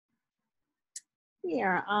We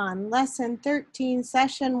are on lesson 13,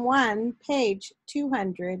 session 1, page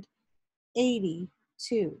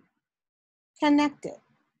 282. Connected.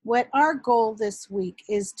 What our goal this week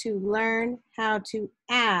is to learn how to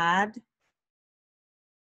add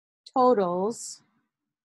totals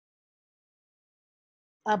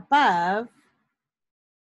above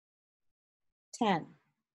 10.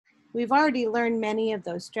 We've already learned many of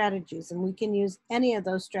those strategies, and we can use any of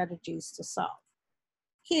those strategies to solve.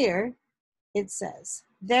 Here it says,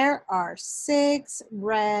 there are 6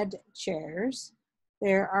 red chairs.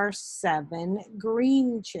 There are 7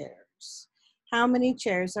 green chairs. How many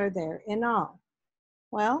chairs are there in all?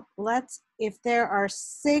 Well, if there are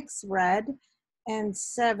 6 red and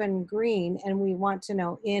 7 green, and we want to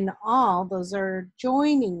know in all, those are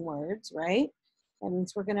joining words, right? That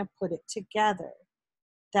means we're gonna put it together.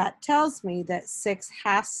 That tells me that 6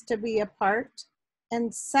 has to be a part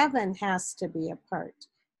and 7 has to be a part.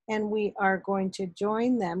 And we are going to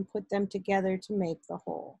join them, put them together to make the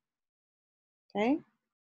whole. Okay?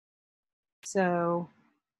 So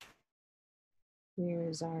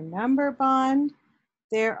here's our number bond.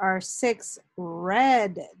 There are 6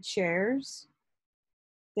 red chairs.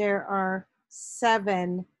 There are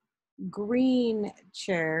 7 green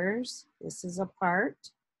chairs. This is a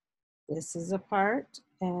part, this is a part,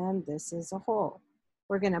 and this is a whole.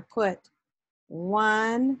 We're going to put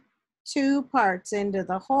 2 parts into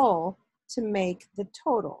the whole to make the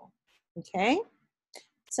total. Okay?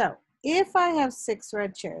 So if I have 6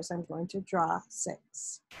 red chairs, I'm going to draw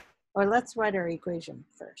 6. Or let's write our equation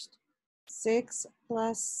first. 6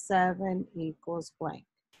 plus 7 equals blank.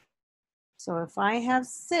 So if I have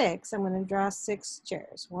 6, I'm going to draw 6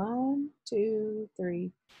 chairs. 1, 2,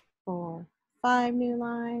 3, 4, 5 new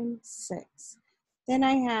lines, 6. Then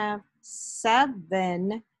I have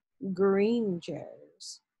 7 green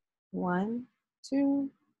chairs. 1, 2,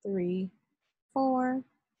 3, 4,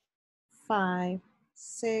 5,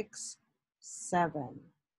 6, 7.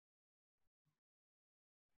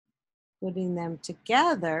 Putting them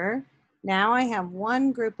together, now I have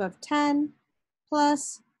one group of 10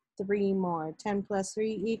 plus 3 more. 10 plus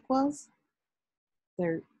 3 equals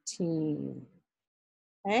 13.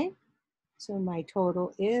 Okay, so my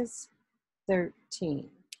total is 13.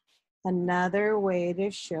 Another way to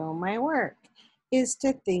show my work is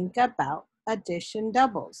to think about addition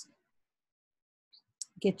doubles.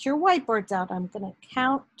 Get your whiteboards out. I'm going to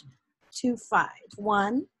count to 5.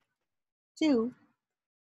 1, 2,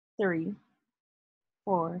 3,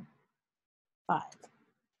 4, 5.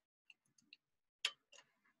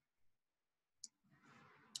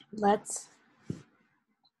 Let's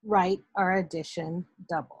write our addition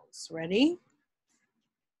doubles. Ready?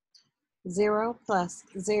 0 plus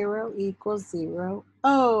 0 equals 0.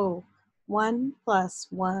 Oh, 1 plus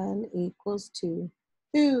 1 equals 2.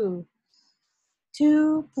 2.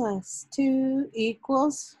 2 plus 2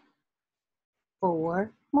 equals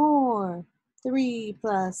 4 more. 3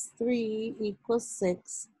 plus 3 equals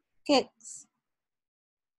 6. Kicks.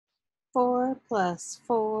 4 plus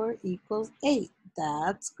 4 equals 8.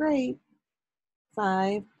 That's great.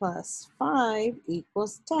 5 plus 5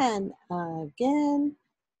 equals 10. Again.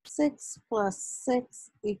 6 plus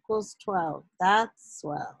 6 equals 12. That's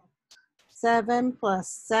swell. 7 plus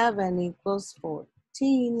 7 equals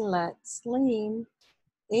 14. Let's lean.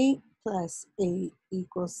 8 plus 8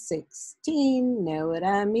 equals 16. Know what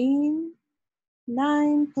I mean?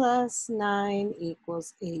 9 plus 9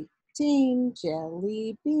 equals 18.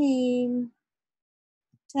 Jelly bean.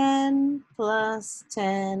 10 plus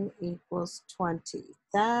 10 equals 20.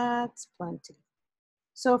 That's plenty.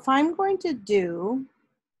 So if I'm going to do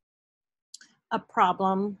a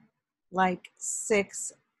problem like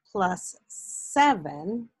 6 plus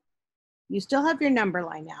 7, you still have your number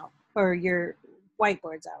line out or your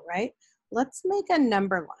whiteboards out, right? Let's make a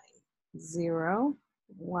number line. 0,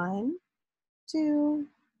 1, 2,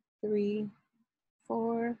 3,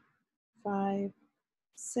 4, 5,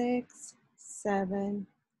 6, 7,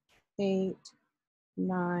 8,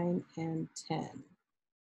 9, and 10.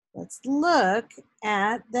 Let's look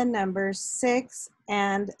at the numbers 6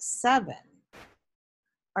 and 7.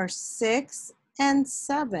 Are 6 and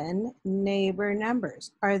 7 neighbor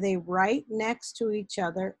numbers? Are they right next to each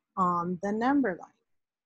other on the number line?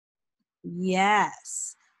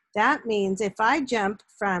 Yes. That means if I jump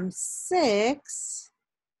from 6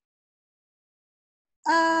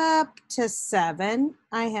 up to 7,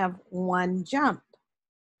 I have 1 jump.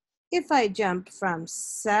 If I jump from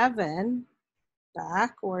 7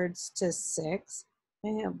 backwards to 6, I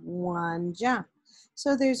have 1 jump.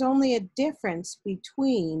 So there's only a difference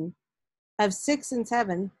between, of 6 and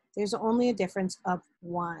 7, there's only a difference of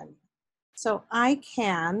 1. So I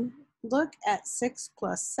can look at 6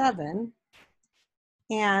 plus 7,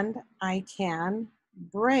 and I can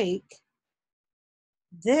break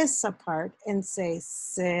this apart and say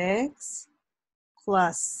 6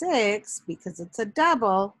 plus 6, because it's a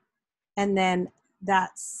double, and then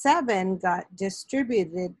that 7 got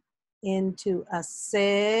distributed into a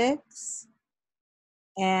 6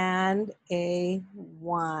 and a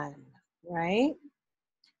 1, right?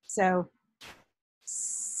 So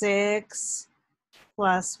 6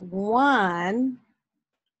 plus 1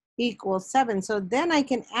 equals 7. So then I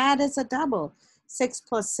can add as a double. 6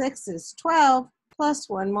 plus 6 is 12, plus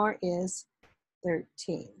 1 more is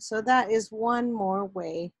 13. So that is one more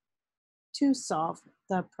way to solve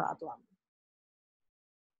the problem.